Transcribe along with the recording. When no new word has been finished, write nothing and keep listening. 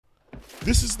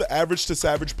This is the Average to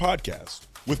Savage podcast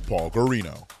with Paul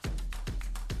Garino.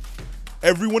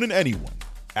 Everyone and anyone,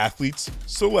 athletes,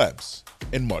 celebs,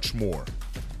 and much more.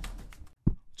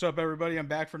 What's up, everybody? I'm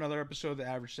back for another episode of the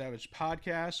Average Savage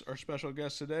podcast. Our special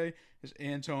guest today is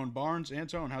Antone Barnes.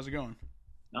 Antone, how's it going?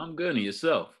 I'm good. And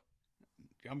yourself?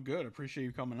 I'm good. Appreciate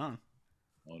you coming on.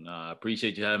 Well, I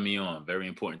appreciate you having me on. Very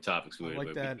important topics. I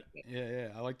like that. Yeah.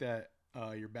 I like that.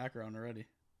 Your background already.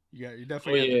 You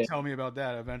definitely have to tell me about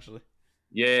that eventually.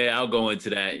 Yeah, I'll go into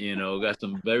that. Got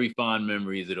some very fond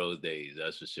memories of those days.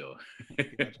 That's for sure.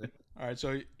 Gotcha. All right.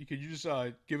 So could you just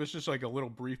give us just like a little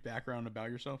brief background about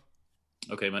yourself?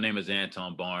 Okay. My name is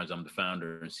Antone Barnes. I'm the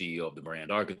founder and CEO of the Brand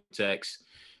Architects.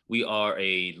 We are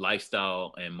a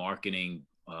lifestyle and marketing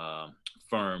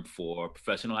firm for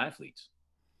professional athletes.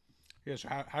 Yeah. So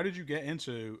how did you get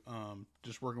into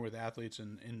just working with athletes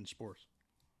in sports?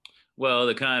 Well,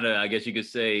 the kind of, I guess you could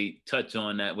say, touch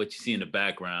on that, what you see in the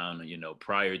background,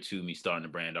 prior to me starting the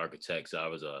Brand Architects, I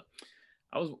was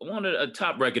one of a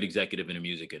top record executive in the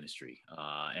music industry.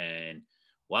 And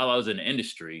while I was in the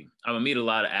industry, I would meet a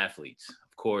lot of athletes.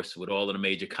 Of course, with all of the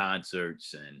major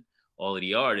concerts and all of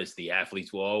the artists, the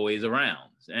athletes were always around.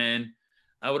 And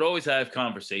I would always have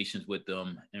conversations with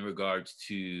them in regards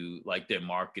to like their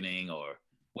marketing or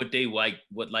what they like,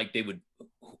 what they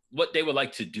would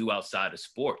like to do outside of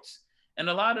sports. And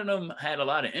a lot of them had a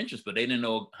lot of interest, but they didn't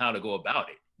know how to go about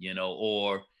it,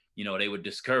 or they were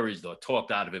discouraged or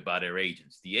talked out of it by their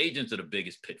agents. The agents are the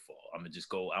biggest pitfall. I'm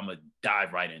gonna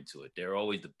dive right into it. They're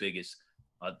always the biggest,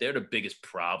 they're the biggest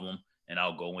problem. And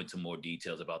I'll go into more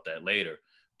details about that later.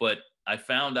 But I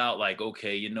found out like,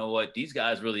 okay, you know what? These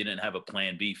guys really didn't have a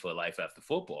plan B for life after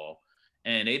football.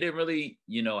 And they didn't really,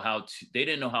 they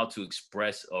didn't know how to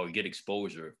express or get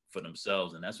exposure for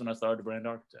themselves. And that's when I started the Brand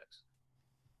Architects.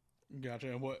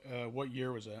 Gotcha. And what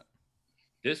year was that?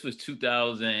 This was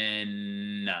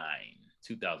 2009,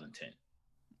 2010.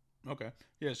 Okay.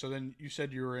 Yeah. So then you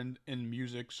said you were in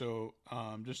music. So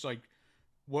just like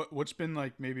what's been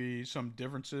like maybe some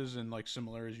differences and like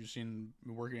similarities you've seen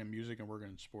working in music and working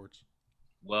in sports?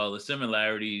 Well, the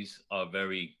similarities are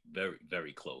very, very,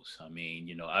 very close. I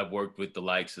mean, I've worked with the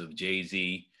likes of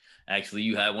Jay-Z. Actually,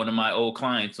 you had one of my old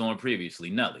clients on previously,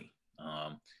 Nelly.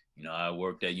 I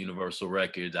worked at Universal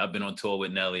Records. I've been on tour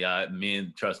with Nelly.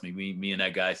 Trust me, me and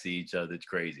that guy see each other. It's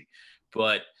crazy.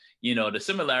 But, the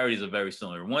similarities are very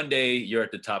similar. One day you're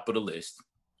at the top of the list.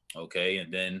 Okay.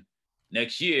 And then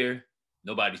next year,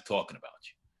 nobody's talking about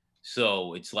you.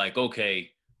 So it's like, okay,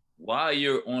 while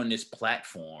you're on this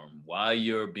platform, while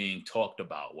you're being talked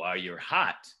about, while you're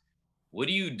hot, what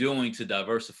are you doing to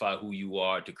diversify who you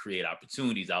are to create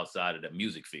opportunities outside of the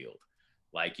music field?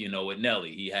 Like, with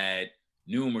Nelly, he had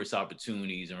numerous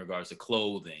opportunities in regards to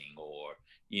clothing or,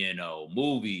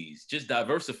 movies, just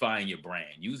diversifying your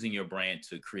brand, using your brand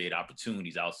to create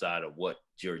opportunities outside of what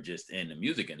you're just in the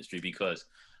music industry. Because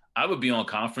I would be on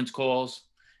conference calls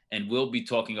and we'll be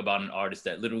talking about an artist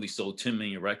that literally sold 10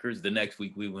 million records. The next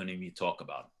week, we wouldn't even talk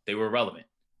about them. They were irrelevant.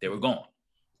 They were gone.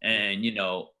 And,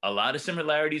 a lot of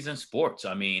similarities in sports.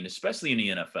 I mean, especially in the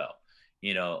NFL,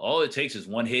 all it takes is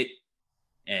one hit.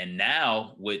 And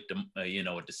now with the,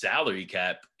 with the salary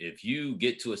cap, if you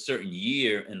get to a certain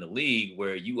year in the league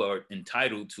where you are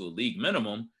entitled to a league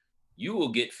minimum, you will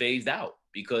get phased out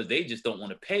because they just don't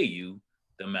want to pay you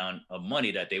the amount of money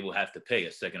that they will have to pay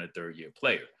a second or third year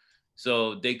player.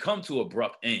 So they come to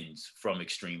abrupt ends from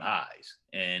extreme highs.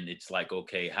 And it's like,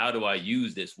 okay, how do I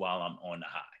use this while I'm on the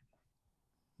high?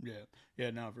 Yeah.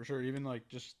 Yeah, no, for sure. Even like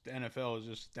just the NFL is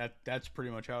just that's pretty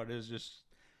much how it is. Just,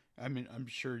 I mean, I'm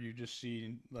sure you just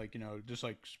see like, just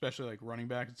like, especially like running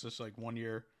back, it's just like 1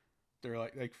 year. They're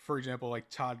like, for example, like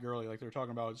Todd Gurley, like they're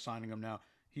talking about signing him now.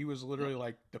 He was literally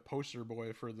like the poster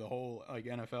boy for the whole like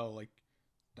NFL, like,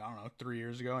 I don't know, 3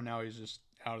 years ago. And now he's just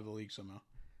out of the league somehow.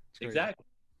 Exactly.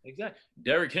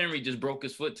 Derrick Henry just broke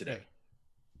his foot today.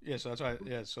 Yeah, so that's why.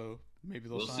 Yeah, so maybe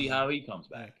we'll see how he comes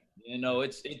back. Yeah.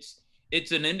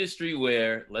 It's an industry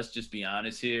where, let's just be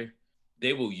honest here,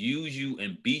 they will use you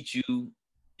and beat you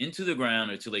into the ground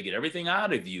until they get everything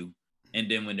out of you, and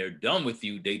then when they're done with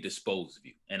you, they dispose of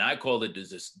you. And I call it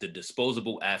the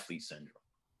disposable athlete syndrome.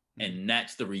 And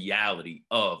that's the reality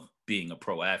of being a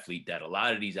pro athlete that a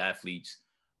lot of these athletes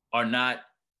are not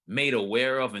made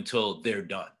aware of until they're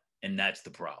done. And that's the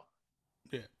problem.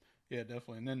 Yeah,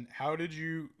 definitely. And then how did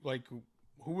you like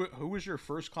who was your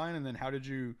first client, and then how did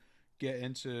you get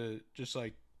into just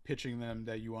like pitching them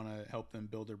that you want to help them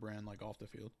build their brand like off the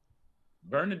field?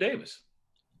 Vernon Davis.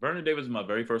 Vernon Davis is my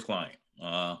very first client.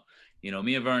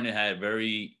 Me and Vernon had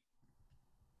very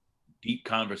deep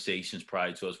conversations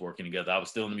prior to us working together. I was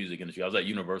still in the music industry. I was at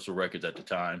Universal Records at the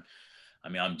time. I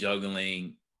mean, I'm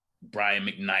juggling Brian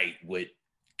McKnight with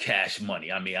Cash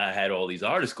Money. I mean, I had all these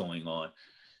artists going on.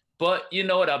 But you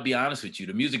know what? I'll be honest with you.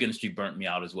 The music industry burnt me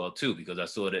out as well, too, because I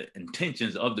saw the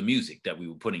intentions of the music that we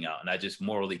were putting out, and I just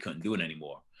morally couldn't do it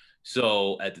anymore.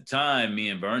 So at the time, me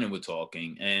and Vernon were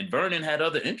talking, and Vernon had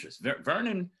other interests.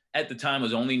 Vernon at the time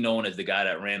was only known as the guy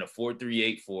that ran a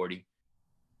 4.38 40.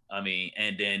 I mean,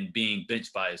 and then being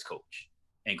benched by his coach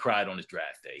and cried on his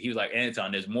draft day. He was like,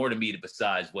 Antone, there's more to me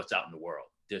besides what's out in the world.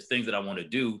 There's things that I want to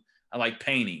do. I like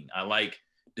painting. I like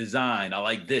design. I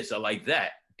like this. I like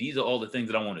that. These are all the things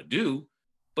that I want to do,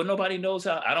 but nobody knows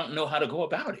how. I don't know how to go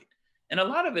about it. And a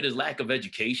lot of it is lack of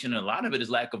education. And a lot of it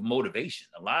is lack of motivation.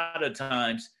 A lot of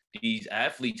times these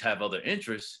athletes have other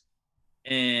interests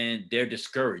and they're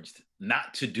discouraged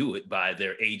not to do it by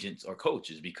their agents or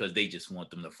coaches because they just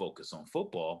want them to focus on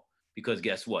football. Because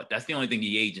guess what? That's the only thing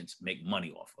the agents make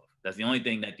money off of. That's the only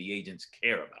thing that the agents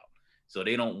care about. So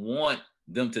they don't want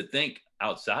them to think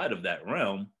outside of that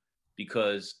realm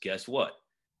because guess what?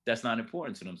 That's not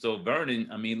important to them. So Vernon,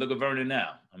 I mean, look at Vernon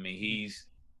now. I mean, he's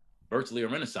virtually a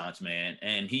Renaissance man,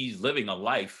 and he's living a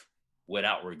life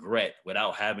without regret,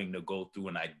 without having to go through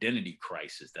an identity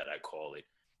crisis that I call it,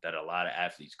 that a lot of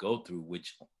athletes go through,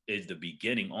 which is the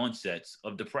beginning onsets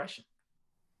of depression.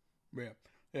 Yeah,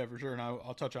 yeah, for sure. And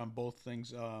I'll touch on both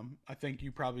things. I think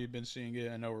you probably have been seeing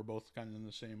it. I know we're both kind of in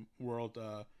the same world.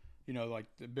 Like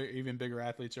even bigger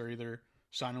athletes are either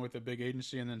signing with a big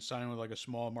agency and then signing with like a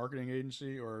small marketing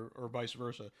agency, or vice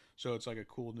versa. So it's like a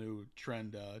cool new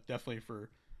trend, definitely for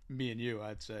me and you,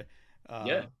 I'd say. Uh,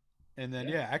 Yeah. and then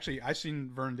Yeah. actually, I've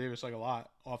seen Vernon Davis like a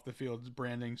lot off the field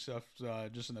branding stuff,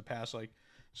 just in the past. Like,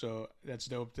 so that's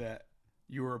dope that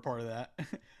you were a part of that.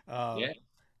 uh, Yeah.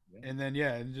 Yeah. and then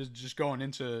yeah, and just going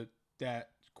into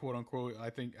that quote unquote, I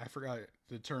think I forgot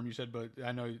the term you said, but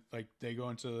I know like they go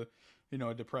into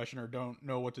a depression or don't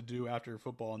know what to do after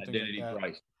football and things like Identity that.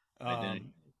 crisis. Identity.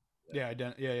 Um, Yeah.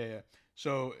 yeah, yeah.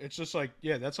 So it's just like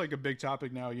yeah, that's like a big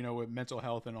topic now, with mental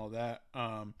health and all that.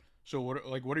 So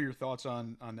what are your thoughts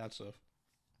on that stuff?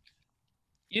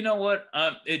 You know what?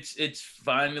 It's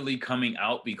finally coming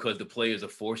out because the players are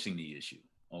forcing the issue.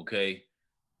 Okay,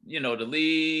 the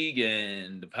league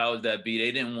and the powers that be,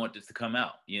 they didn't want this to come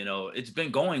out. It's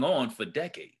been going on for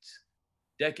decades,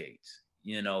 decades.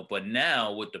 But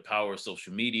now with the power of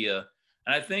social media,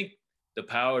 and I think the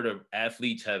power the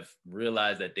athletes have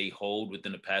realized that they hold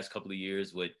within the past couple of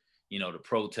years with, the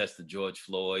protests of George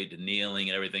Floyd, the kneeling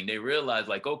and everything, they realize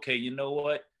like, okay, you know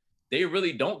what? They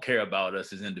really don't care about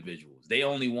us as individuals. They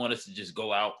only want us to just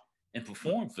go out and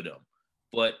perform for them.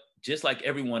 But just like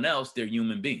everyone else, they're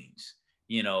human beings.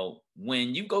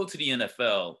 When you go to the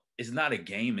NFL, it's not a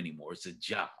game anymore, it's a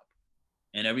job.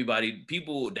 And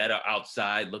people that are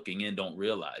outside looking in don't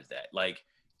realize that. Like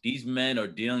these men are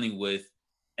dealing with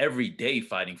every day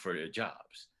fighting for their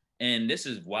jobs. And this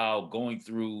is while going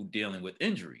through dealing with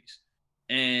injuries.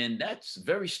 And that's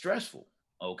very stressful.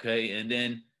 Okay. And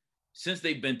then since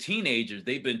they've been teenagers,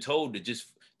 they've been told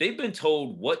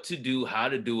what to do, how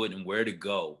to do it, and where to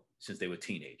go since they were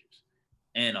teenagers.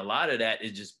 And a lot of that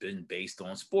has just been based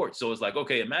on sports. So it's like,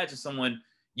 okay, imagine someone,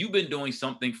 you've been doing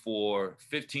something for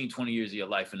 15, 20 years of your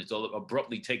life, and it's all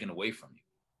abruptly taken away from you.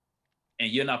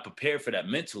 And you're not prepared for that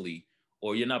mentally,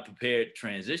 or you're not prepared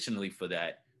transitionally for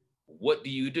that. What do?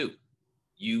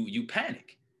 You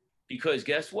panic because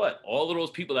guess what? All of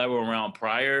those people that were around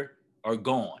prior are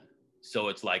gone. So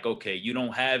it's like, okay, you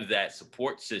don't have that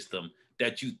support system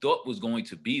that you thought was going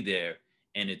to be there,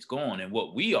 and it's gone. And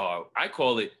I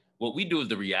call it, what we do is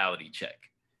the reality check.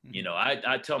 Mm-hmm.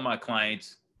 I tell my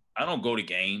clients, I don't go to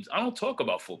games. I don't talk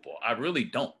about football. I really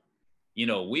don't.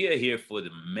 We are here for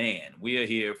the man. We are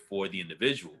here for the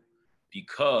individual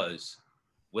because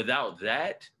without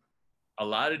that, a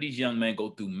lot of these young men go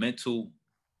through mental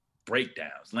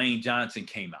breakdowns. Lane Johnson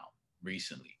came out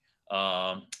recently.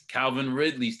 Calvin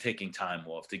Ridley's taking time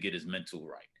off to get his mental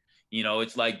right.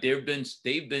 It's like they've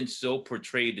been so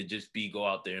portrayed to just go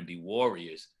out there and be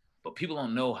warriors, but people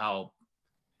don't know how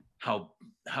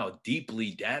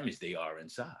deeply damaged they are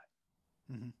inside.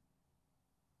 Mm-hmm.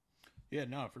 Yeah,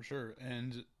 no, for sure.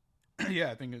 And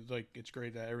yeah, I think it's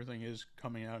great that everything is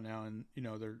coming out now, and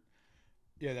they're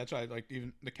yeah, that's why like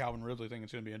even the Calvin Ridley thing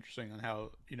is going to be interesting on how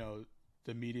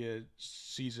the media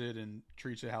sees it and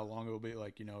treats it, how long it will be.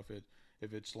 Like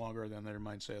if it's longer, then they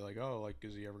might say like, oh, like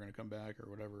is he ever going to come back or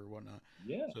whatever or whatnot.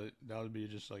 Yeah. So that would be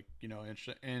just like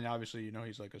interesting. And obviously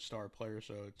he's like a star player,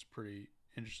 so it's pretty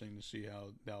interesting to see how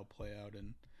that'll play out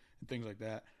and things like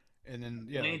that. And then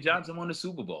yeah, Lane like, Johnson won the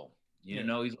Super Bowl. yeah,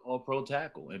 He's all pro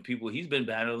tackle. And he's been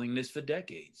battling this for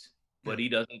decades, yeah, but he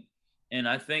doesn't. And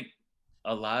I think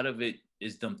a lot of it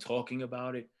is them talking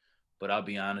about it, But I'll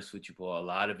be honest with you, Paul, a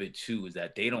lot of it too is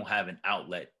that they don't have an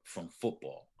outlet from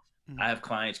football. I have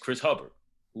clients, Chris Hubbard,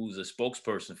 who's a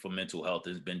spokesperson for mental health,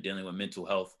 has been dealing with mental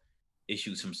health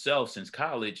issues himself since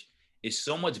college, is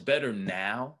so much better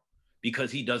now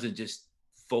because he doesn't just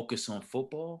focus on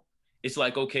football. It's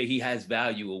like, okay, he has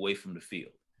value away from the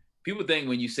field. People think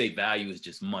when you say value is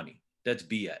just money. That's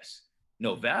BS.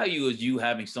 No, value is you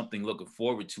having something looking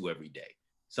forward to every day,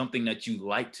 something that you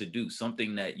like to do,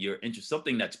 something that you're interested,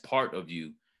 something that's part of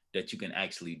you that you can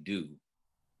actually do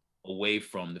away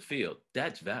from the field.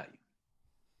 That's value.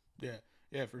 Yeah,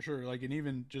 yeah, for sure. Like, and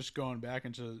even just going back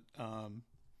into,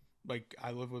 like,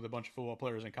 I lived with a bunch of football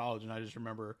players in college, and I just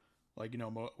remember, like,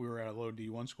 we were at a low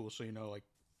D1 school, so like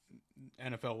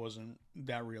NFL wasn't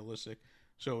that realistic.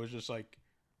 So it was just like,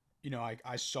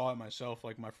 I saw it myself,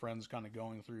 like my friends kind of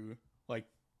going through, like,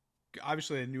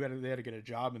 obviously they knew they had to get a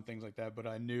job and things like that, but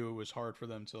I knew it was hard for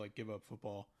them to like give up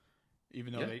football,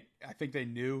 even though I think they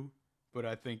knew, but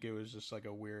I think it was just like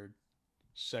a weird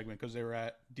segment because they were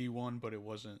at D1, but it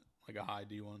wasn't like a high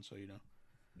D1. So,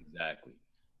 Exactly.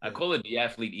 yeah. I call it the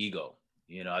athlete ego.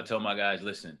 I tell my guys,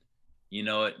 listen, you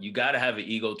know what? You got to have an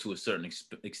ego to a certain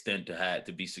extent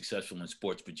to be successful in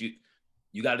sports, but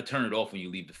you got to turn it off when you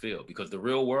leave the field because the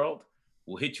real world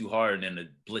will hit you harder than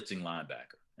a blitzing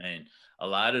linebacker. And a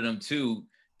lot of them too,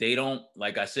 they don't,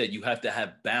 like I said, you have to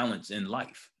have balance in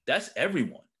life. That's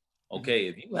everyone. Okay.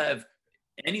 If you have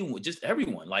anyone, just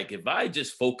everyone, like if I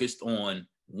just focused on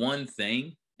one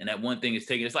thing and that one thing is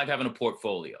taken, it's like having a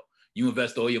portfolio. You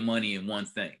invest all your money in one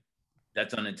thing.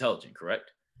 That's unintelligent,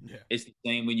 correct? Yeah. It's the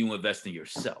same when you invest in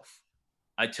yourself.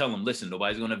 I tell them, listen,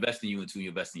 nobody's going to invest in you until you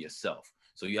invest in yourself.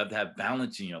 So you have to have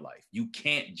balance in your life. You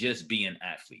can't just be an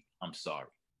athlete. I'm sorry.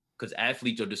 Because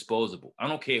athletes are disposable. I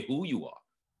don't care who you are.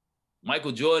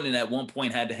 Michael Jordan at one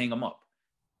point had to hang him up.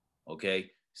 Okay.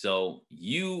 So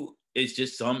it's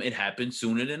just it happens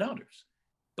sooner than others.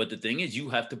 But the thing is, you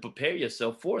have to prepare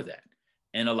yourself for that.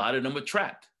 And a lot of them are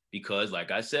trapped because,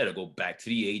 like I said, I go back to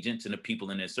the agents and the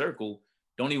people in their circle,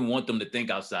 don't even want them to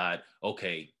think outside,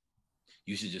 okay,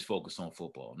 you should just focus on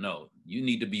football. No, you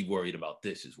need to be worried about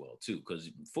this as well, too, because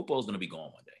football is going to be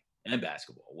gone one day, and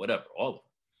basketball, whatever, all of them.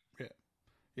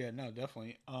 Yeah, no,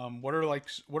 definitely. What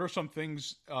are some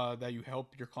things that you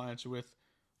help your clients with,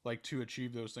 like to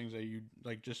achieve those things that you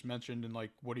like just mentioned, and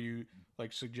like what do you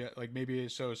like suggest? Like maybe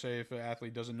so, say if an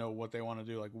athlete doesn't know what they want to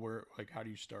do, like how do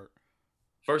you start?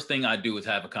 First thing I do is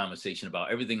have a conversation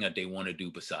about everything that they want to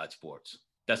do besides sports.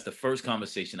 That's the first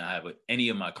conversation I have with any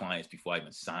of my clients before I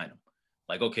even sign them.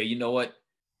 Like, okay, you know what?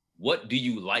 What do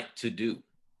you like to do?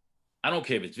 I don't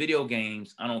care if it's video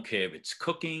games. I don't care if it's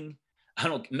cooking.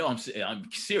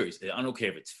 I'm serious. I don't care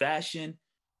if it's fashion.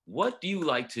 What do you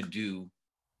like to do?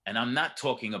 And I'm not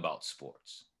talking about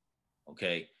sports.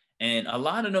 Okay. And a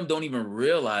lot of them don't even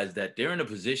realize that they're in a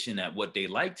position that what they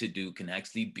like to do can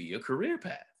actually be a career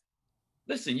path.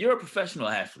 Listen, you're a professional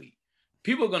athlete.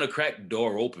 People are going to crack the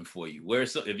door open for you.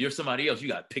 Whereas if you're somebody else, you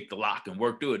got to pick the lock and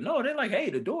work through it. No, they're like, hey,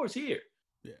 the door's here.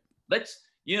 Yeah.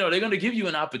 They're going to give you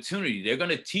an opportunity. They're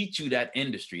going to teach you that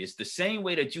industry. It's the same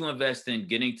way that you invest in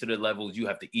getting to the levels you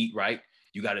have to eat right.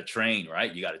 You got to train,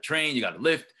 right? You got to train, you got to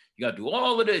lift, you got to do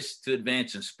all of this to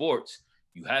advance in sports.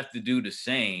 You have to do the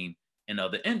same in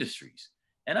other industries.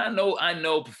 And I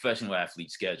know professional athlete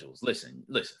schedules. Listen,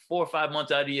 4 or 5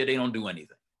 months out of the year, they don't do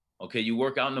anything. Okay, you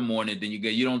work out in the morning, then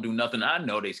you don't do nothing. I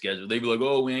know they schedule. They be like,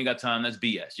 oh, we ain't got time. That's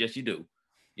BS. Yes, you do.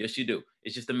 Yes, you do.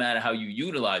 It's just a matter of how you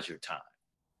utilize your time.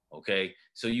 Okay,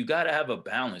 so you got to have a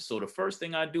balance. So the first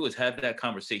thing I do is have that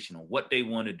conversation on what they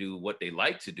want to do, what they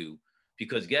like to do,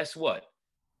 because guess what?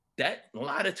 That a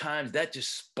lot of times that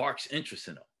just sparks interest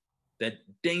in them. That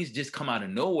things just come out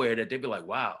of nowhere that they be like,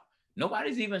 wow,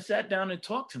 nobody's even sat down and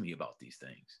talked to me about these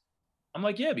things. I'm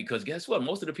like, yeah, because guess what?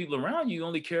 Most of the people around you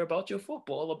only care about your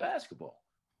football or basketball.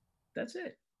 That's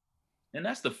it. And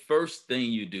that's the first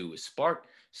thing you do is spark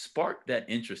that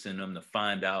interest in them to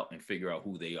find out and figure out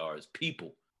who they are as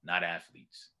people, not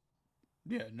athletes.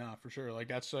 Yeah, nah, for sure. Like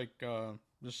that's like the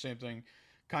same thing,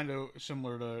 kind of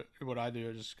similar to what I do.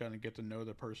 I just kind of get to know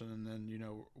the person, and then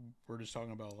we're just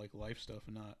talking about like life stuff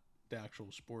and not the actual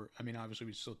sport. I mean, obviously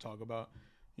we still talk about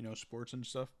sports and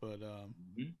stuff, but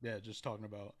yeah, just talking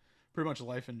about pretty much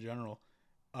life in general.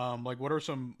 Like what are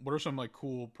some like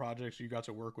cool projects you got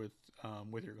to work with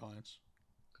your clients?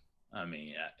 I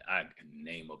mean, I can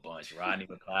name a bunch. Rodney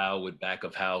McLeod with Back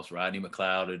of House. Rodney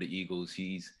McLeod of the Eagles.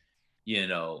 He's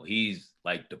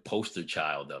like the poster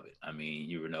child of it. I mean,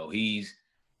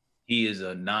 he is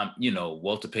a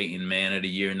Walter Payton Man of the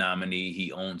Year nominee.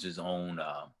 He owns his own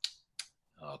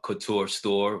couture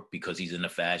store because he's in the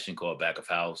fashion called Back of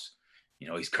House.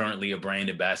 He's currently a brand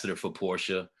ambassador for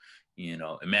Porsche.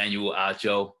 Emmanuel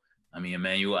Acho.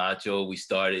 Emmanuel Acho, we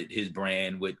started his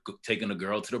brand with taking a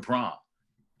girl to the prom.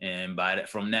 And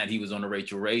from that, he was on the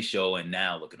Rachel Ray show. And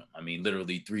now look at him.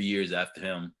 Literally 3 years after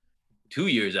him, 2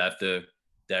 years after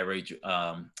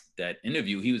that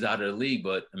interview, he was out of the league.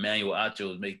 But Emmanuel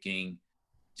Acho is making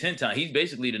 10 times. He's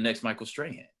basically the next Michael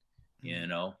Strahan,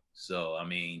 So,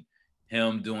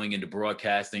 him doing into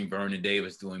broadcasting, Vernon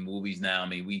Davis doing movies now.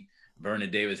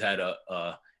 Vernon Davis had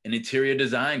an interior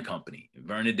design company.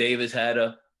 Vernon Davis had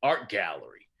a art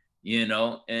gallery,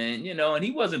 and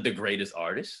he wasn't the greatest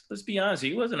artist. Let's be honest,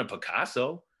 he wasn't a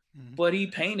Picasso, but he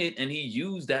painted and he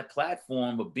used that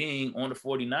platform of being on the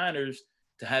 49ers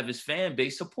to have his fan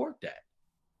base support that.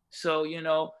 So,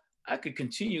 I could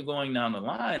continue going down the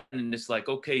line, and it's like,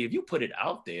 okay, if you put it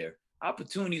out there,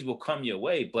 opportunities will come your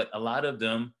way, but a lot of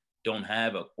them don't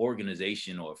have an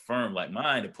organization or a firm like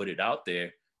mine to put it out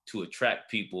there to attract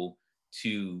people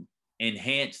to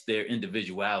enhance their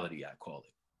individuality, I call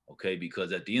it. Okay,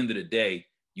 because at the end of the day,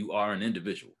 you are an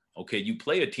individual. Okay, you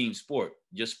play a team sport.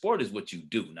 Your sport is what you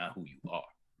do, not who you are.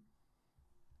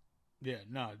 Yeah,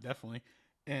 no, definitely.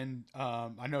 And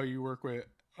I know you work with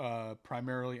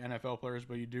primarily NFL players,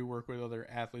 but you do work with other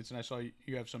athletes, and I saw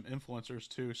you have some influencers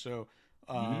too. So,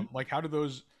 like, how do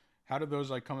those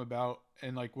like come about,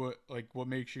 and what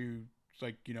makes you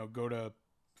go to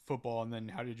football, and then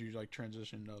how did you like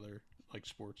transition to other like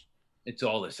sports? It's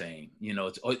all the same,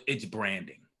 it's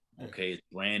branding. Okay, it's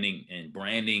branding, and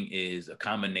branding is a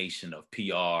combination of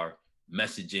PR,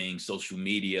 messaging, social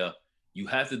media. You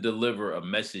have to deliver a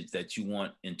message that you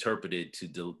want interpreted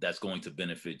that's going to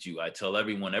benefit you. I tell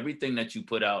everyone, everything that you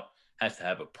put out has to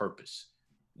have a purpose.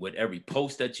 With every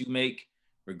post that you make,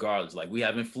 regardless, like we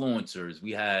have influencers,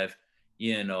 we have,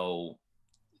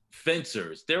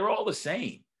 fencers. They're all the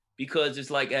same, because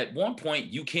it's like at one point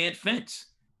you can't fence.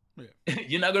 Yeah.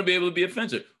 You're not going to be able to be a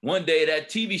fencer. One day that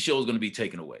TV show is going to be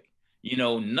taken away.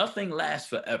 Nothing lasts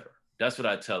forever. That's what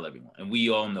I tell everyone. And we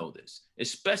all know this,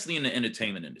 especially in the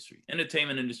entertainment industry.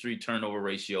 Entertainment industry turnover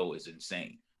ratio is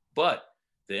insane. But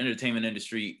the entertainment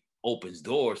industry opens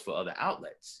doors for other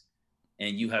outlets.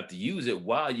 And you have to use it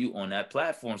while you're on that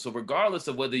platform. So regardless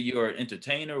of whether you're an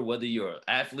entertainer, whether you're an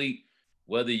athlete,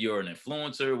 whether you're an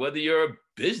influencer, whether you're a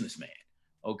businessman,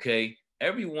 okay,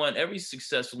 every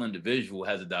successful individual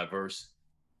has a diverse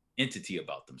entity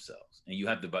about themselves, and you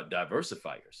have to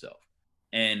diversify yourself.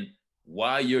 And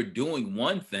while you're doing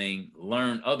one thing,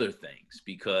 learn other things,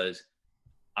 because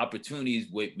opportunities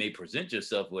may present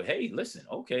yourself with, hey, listen,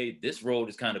 okay, this road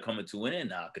is kind of coming to an end.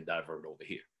 Now I could divert over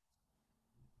here.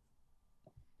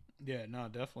 Yeah, no,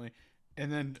 definitely.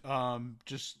 And then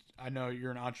I know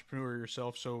you're an entrepreneur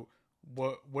yourself, so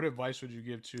what advice would you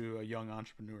give to a young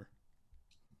entrepreneur?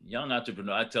 Young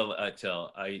entrepreneur,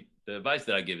 the advice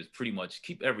that I give is pretty much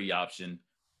keep every option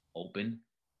open.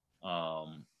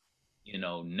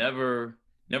 Never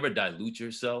dilute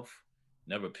yourself,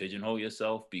 never pigeonhole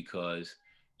yourself, because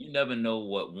you never know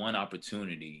what one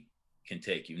opportunity can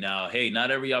take you. Now, hey,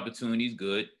 not every opportunity is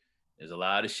good. There's a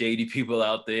lot of shady people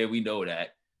out there. We know that.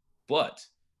 But,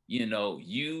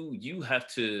 you have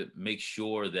to make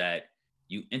sure that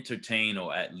you entertain,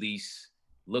 or at least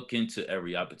look into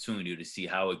every opportunity to see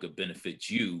how it could benefit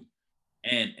you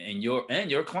and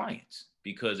your clients.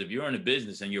 Because if you're in a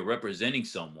business and you're representing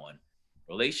someone,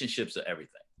 relationships are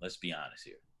everything. Let's be honest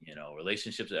here.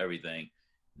 Relationships are everything.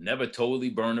 Never totally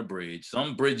burn a bridge.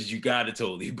 Some bridges you got to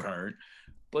totally burn,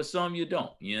 but some you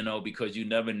don't, because you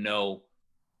never know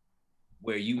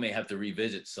where you may have to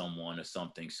revisit someone or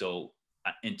something. So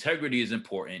integrity is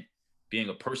important, being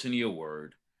a person of your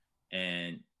word,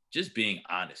 and just being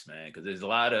honest, man, because there's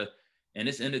in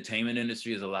this entertainment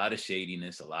industry, there's a lot of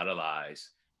shadiness, a lot of lies.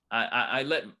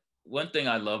 One thing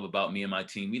I love about me and my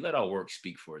team, we let our work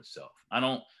speak for itself. I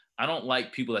don't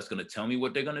like people that's going to tell me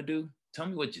what they're going to do. Tell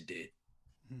me what you did.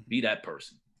 Be that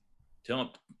person.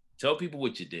 Tell people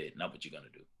what you did, not what you're going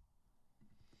to do.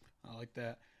 I like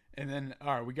that. And then,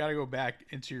 all right, we got to go back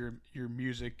into your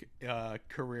music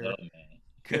career,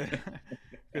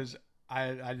 because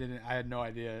I had no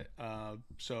idea.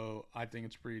 So I think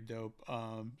it's pretty dope.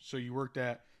 So you worked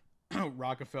at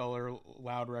Rockefeller,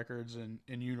 Loud Records, and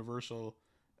Universal.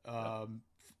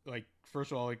 Like,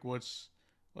 first of all, like what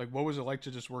was it like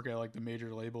to just work at like the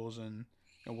major labels, and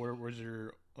what was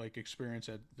your like experience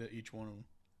at each one of them?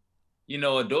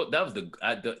 That was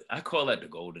I call that the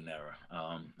golden era.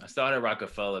 I started at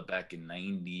Rockefeller back in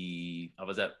 90. I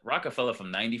was at Rockefeller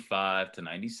from 95 to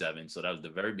 97. So that was the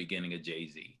very beginning of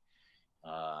Jay-Z.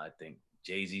 I think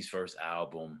Jay-Z's first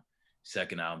album,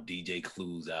 second album, DJ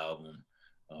Clue's album,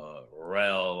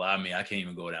 Rel. I can't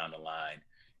even go down the line.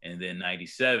 And then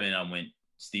 97, I went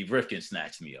Steve Rifkin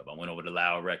snatched me up. I went over to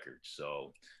Loud Records.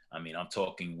 So, I mean, I'm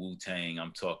talking Wu-Tang,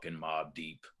 I'm talking Mobb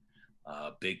Deep,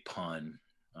 Big Pun.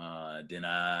 Then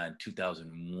in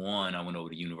 2001, I went over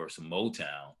to Universal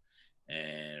Motown,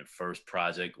 and first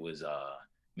project was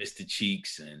Mr.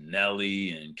 Cheeks and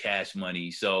Nelly and Cash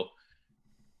Money. So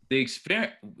the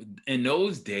experience in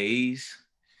those days,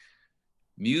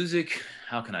 music,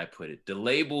 how can I put it? The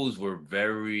labels were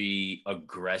very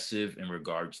aggressive in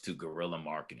regards to guerrilla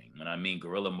marketing. When I mean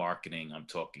guerrilla marketing, I'm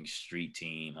talking street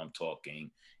team, I'm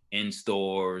talking in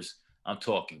stores, I'm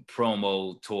talking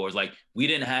promo tours. Like, we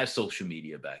didn't have social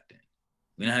media back then.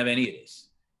 We didn't have any of this.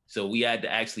 So we had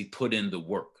to actually put in the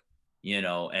work,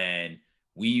 and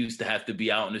we used to have to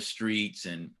be out in the streets,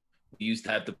 and we used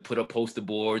to have to put up poster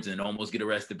boards and almost get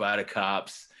arrested by the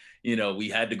cops. We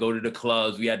had to go to the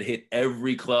clubs. We had to hit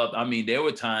every club. I mean, there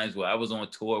were times where I was on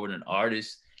tour with an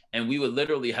artist and we would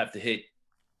literally have to hit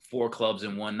 4 clubs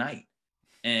in one night.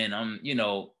 And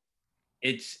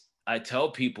I tell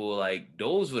people, like,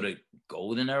 those were the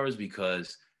golden eras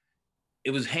because it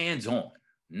was hands-on.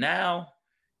 Now,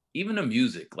 even the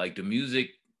music,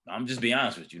 I'm just being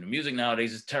honest with you. The music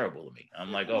nowadays is terrible to me.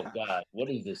 I'm like, oh God, what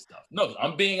is this stuff? No,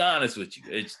 I'm being honest with you.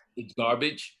 It's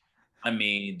garbage. I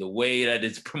mean, the way that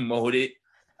it's promoted.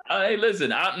 Hey,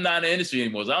 listen, I'm not in the industry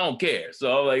anymore, so I don't care.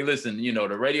 So I'm like, listen,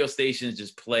 the radio stations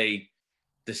just play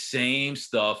the same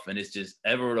stuff, and it's just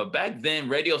ever. Back then,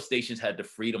 radio stations had the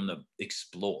freedom to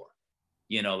explore.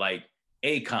 Like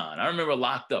Akon. I remember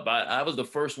Locked Up. I was the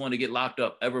first one to get locked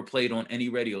up ever played on any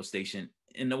radio station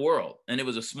in the world. And it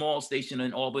was a small station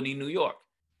in Albany, New York.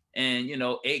 And,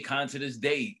 Akon to this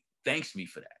day thanks me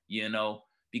for that,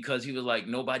 because he was like,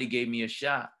 nobody gave me a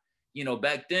shot.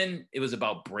 Back then it was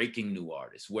about breaking new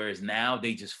artists, whereas now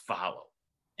they just follow.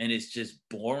 And it's just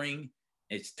boring.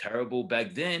 It's terrible.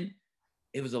 Back then,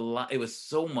 it was a lot. It was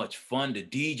so much fun. The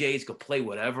DJs could play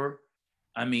whatever.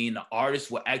 I mean, the artists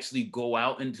would actually go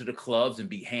out into the clubs and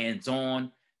be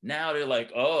hands-on. Now they're like,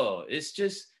 oh, it's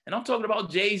just, and I'm talking about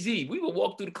Jay-Z. We would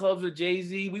walk through the clubs with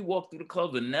Jay-Z. We walked through the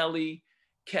clubs with Nelly,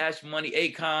 Cash Money,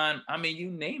 Akon. I mean, you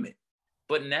name it.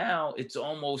 But now it's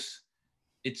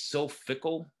so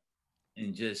fickle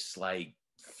and just like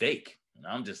fake. And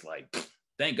I'm just like,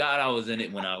 thank God I was in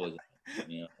it when I was,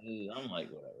 I'm like,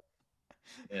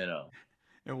 whatever,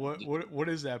 And what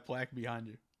is that plaque behind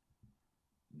you?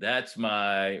 That's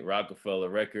my Rockefeller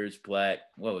Records plaque.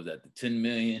 What was that? The 10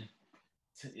 million?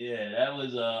 Yeah, that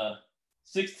was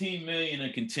 16 million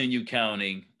and continue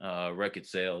counting record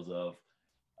sales of,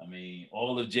 I mean,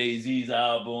 all of Jay-Z's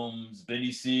albums,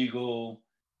 Benny Siegel,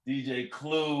 DJ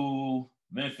Clue,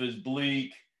 Memphis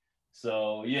Bleak.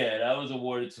 So yeah, that was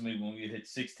awarded to me when we hit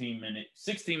 16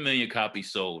 million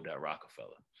copies sold at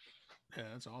Rockefeller. Yeah,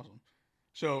 that's awesome.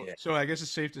 So I guess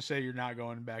it's safe to say you're not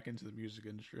going back into the music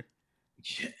industry.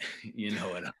 Yeah, you know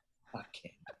what? I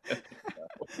can't.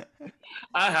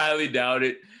 I highly doubt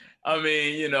it. I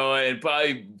mean, and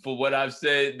probably for what I've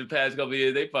said the past couple of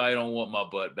years, they probably don't want my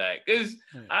butt back.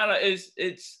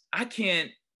 I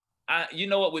can't. You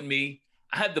know what? With me,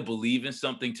 I have to believe in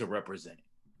something to represent it.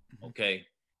 Okay.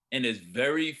 And there's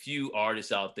very few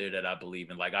artists out there that I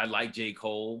believe in. Like, I like J.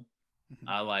 Cole.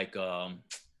 I like,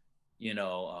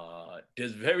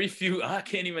 there's very few. I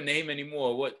can't even name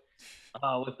anymore.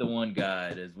 What's the one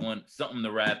guy? There's something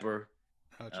the rapper.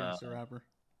 Chance the Rapper.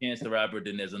 Chance the Rapper.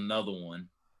 Then there's another one.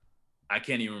 I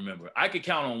can't even remember. I could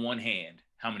count on one hand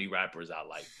how many rappers I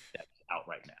like that's out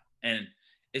right now. And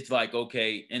it's like,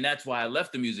 okay. And that's why I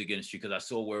left the music industry, because I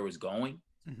saw where it was going.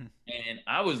 Mm-hmm. And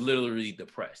I was literally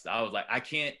depressed. I was like, I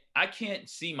can't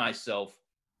see myself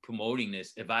promoting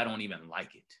this if I don't even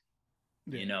like it,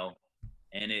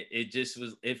 and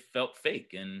it felt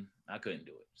fake, and I couldn't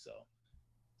do it. So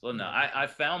no, I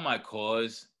found my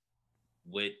cause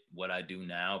with what I do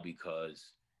now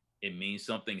because it means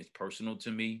something. It's personal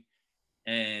to me,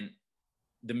 and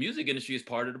the music industry is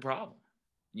part of the problem.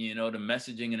 The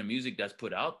messaging and the music that's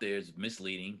put out there is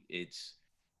misleading. It's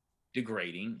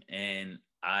degrading, and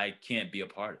I can't be a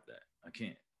part of that. I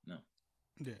can't. No.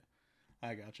 Yeah,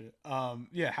 I got you.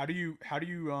 Yeah. How do you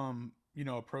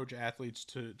approach athletes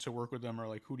to work with them, or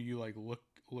like who do you like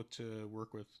look to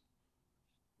work with?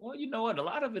 Well, you know what? A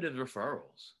lot of it is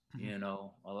referrals. Mm-hmm.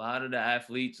 A lot of the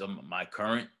athletes, my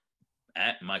current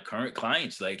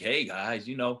clients, like, hey guys,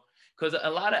 because a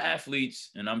lot of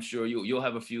athletes, and I'm sure you'll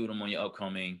have a few of them on your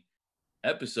upcoming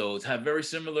episodes, have very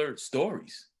similar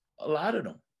stories. A lot of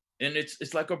them. And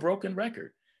it's like a broken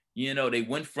record. They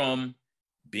went from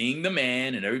being the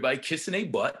man and everybody kissing their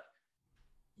butt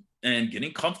and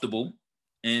getting comfortable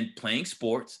and playing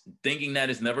sports, thinking that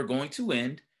it's never going to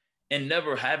end. and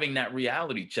never having that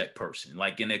reality check person,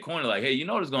 like in their corner, like, hey, you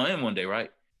know it's going to end one day,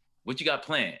 right? What you got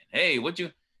planned? Hey,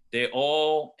 they're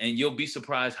all, and you'll be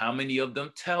surprised how many of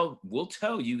them will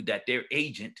tell you that their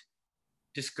agent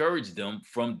discouraged them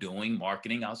from doing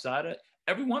marketing outside of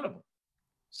every one of them.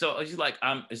 So it's like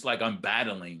I'm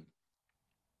battling,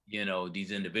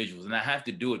 these individuals, and I have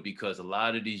to do it because a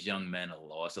lot of these young men are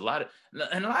lost. A lot of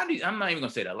these, I'm not even gonna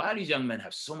say that. A lot of these young men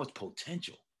have so much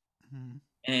potential,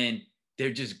 and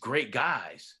they're just great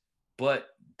guys, but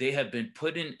they have been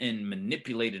put in and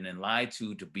manipulated and lied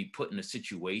to be put in a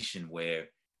situation where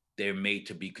they're made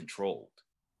to be controlled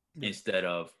instead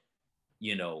of,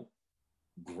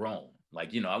 grown.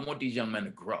 Like, I want these young men to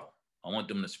grow. I want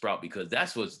them to sprout because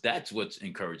that's what's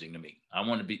encouraging to me. I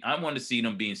want to see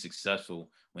them being successful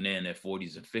when they're in their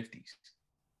 40s and 50s.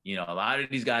 A lot of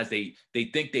these guys, they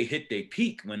think they hit their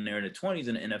peak when they're in their 20s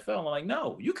in the NFL. I'm like,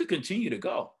 no, you could continue to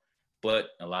go. But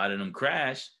a lot of them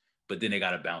crash, but then they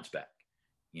got to bounce back,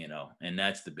 and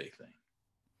that's the big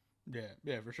thing.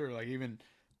 Yeah, for sure. Like even,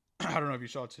 I don't know if you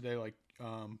saw it today, like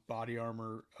Body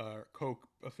Armor, Coke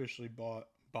officially bought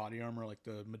Body Armor, like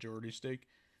the majority stake.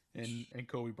 And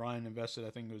Kobe Bryant invested,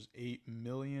 I think it was $8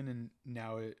 million, and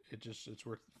now it's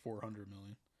worth $400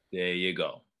 million. There you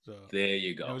go. So there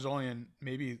you go. It was only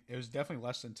it was definitely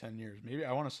less than 10 years. Maybe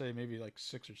I want to say maybe like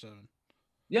 6 or 7.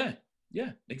 Yeah,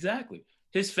 exactly.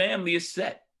 His family is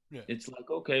set. Yeah. It's like,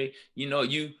 okay, you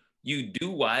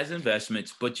do wise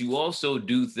investments, but you also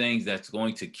do things that's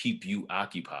going to keep you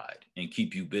occupied and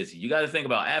keep you busy. You got to think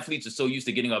about athletes are so used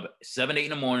to getting up 7, 8 in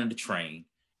the morning to train.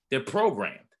 They're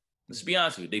programmed. Let's be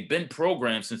honest with you. They've been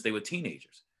programmed since they were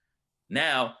teenagers.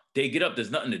 Now they get up,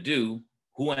 there's nothing to do.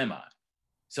 Who am I?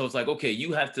 So it's like, okay,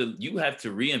 you have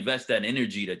to reinvest that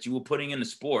energy that you were putting into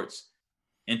sports,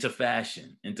 into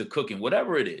fashion, into cooking,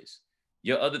 whatever it is,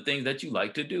 your other things that you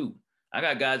like to do. I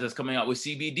got guys that's coming out with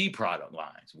CBD product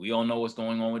lines. We all know what's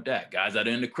going on with that. Guys that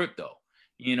are into crypto,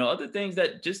 other things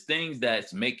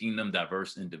that's making them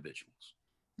diverse individuals.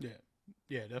 Yeah,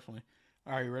 definitely.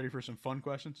 All right, you ready for some fun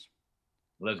questions?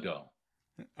 Let's go.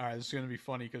 All right, this is going to be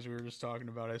funny because we were just talking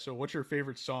about it. So what's your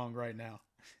favorite song right now?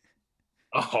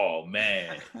 Oh,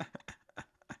 man.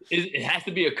 It has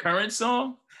to be a current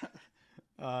song?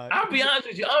 I'll be honest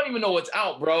with you. I don't even know what's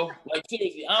out, bro. Like,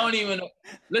 seriously, I don't even know.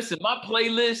 Listen, my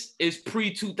playlist is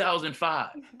pre-2005.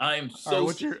 I am so...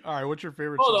 All right, what's your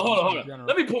favorite song? Hold on.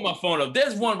 Let me pull my phone up.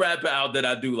 There's one rapper out that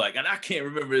I do like, and I can't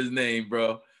remember his name,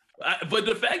 bro. But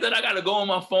the fact that I got to go on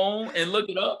my phone and look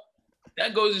it up,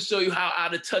 that goes to show you how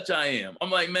out of touch I am. I'm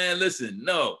like, man, listen,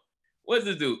 no. What's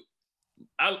this dude?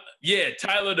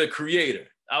 Tyler, the Creator.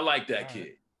 I like that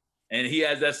kid. And he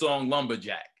has that song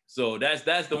Lumberjack. So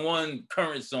that's the one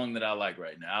current song that I like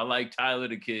right now. I like Tyler,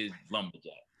 the Kid,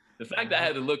 Lumberjack. The fact that I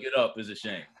had to look it up is a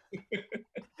shame.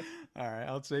 All right,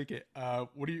 I'll take it.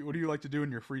 What do you like to do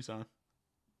in your free time?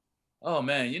 Oh,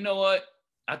 man, you know what?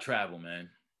 I travel, man.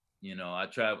 I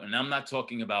travel, and I'm not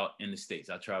talking about in the States.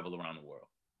 I travel around the world.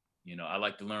 I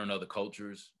like to learn other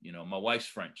cultures. My wife's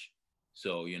French.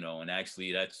 So, and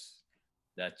actually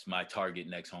that's my target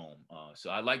next home. So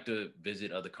I like to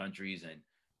visit other countries and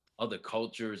other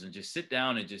cultures and just sit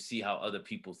down and just see how other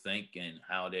people think and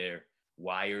how they're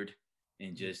wired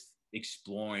and just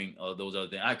exploring those other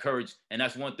things. I encourage, and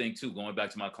that's one thing too, going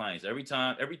back to my clients. Every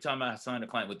time I sign a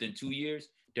client within 2 years,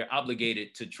 they're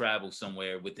obligated to travel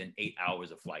somewhere within 8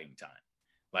 hours of flighting time.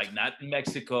 Like not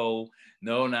Mexico,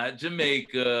 no, not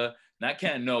Jamaica, not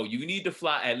Canada. No, you need to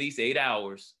fly at least 8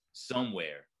 hours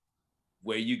somewhere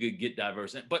where you could get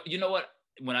diverse. But you know what?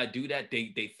 When I do that,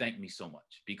 they thank me so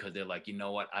much because they're like, you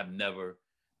know what?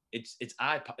 It's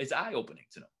eye-opening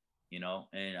to them,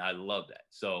 and I love that.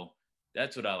 So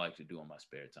that's what I like to do in my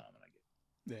spare time when I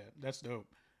get. Yeah, that's dope.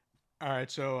 All right,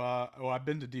 so I've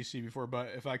been to DC before, but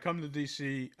if I come to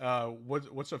DC,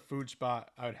 what's a food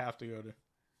spot I would have to go to?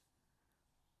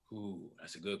 Ooh,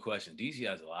 that's a good question. DC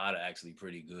has a lot of actually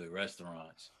pretty good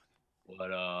restaurants,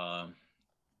 but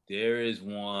there is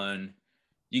one.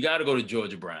 You got to go to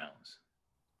Georgia Brown's.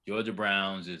 Georgia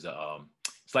Brown's is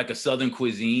it's like a Southern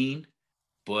cuisine,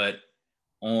 but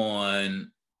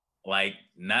on like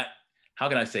not, how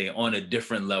can I say, on a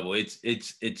different level.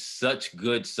 It's such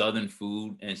good Southern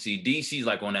food. And see, DC's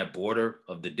like on that border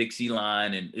of the Dixie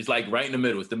line, and it's like right in the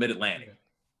middle. It's the Mid-Atlantic. Yeah.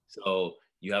 So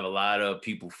you have a lot of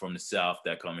people from the South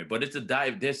that come here, but it's a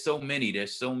dive. There's so many.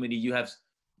 You have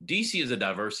DC is a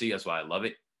diversity. That's why I love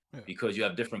it, because you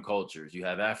have different cultures. You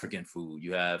have African food.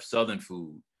 You have Southern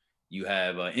food. You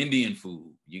have Indian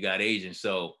food. You got Asian.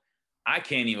 So I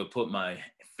can't even put my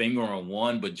finger on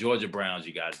one, but Georgia Brown's,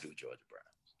 you got to do Georgia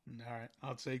Brown's. All right,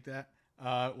 I'll take that.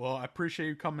 Well, I appreciate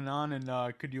you coming on,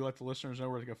 and could you let the listeners know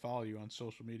where they can follow you on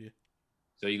social media?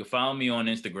 So you can follow me on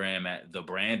Instagram at The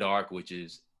Brand Arc, which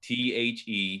is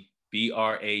TheBrandArch.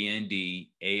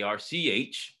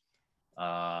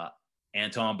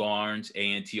 Antone Barnes,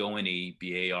 Antone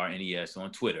Barnes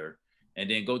on Twitter. And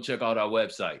then go check out our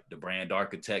website,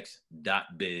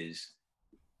 thebrandarchitects.biz.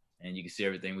 And you can see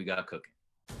everything we got cooking.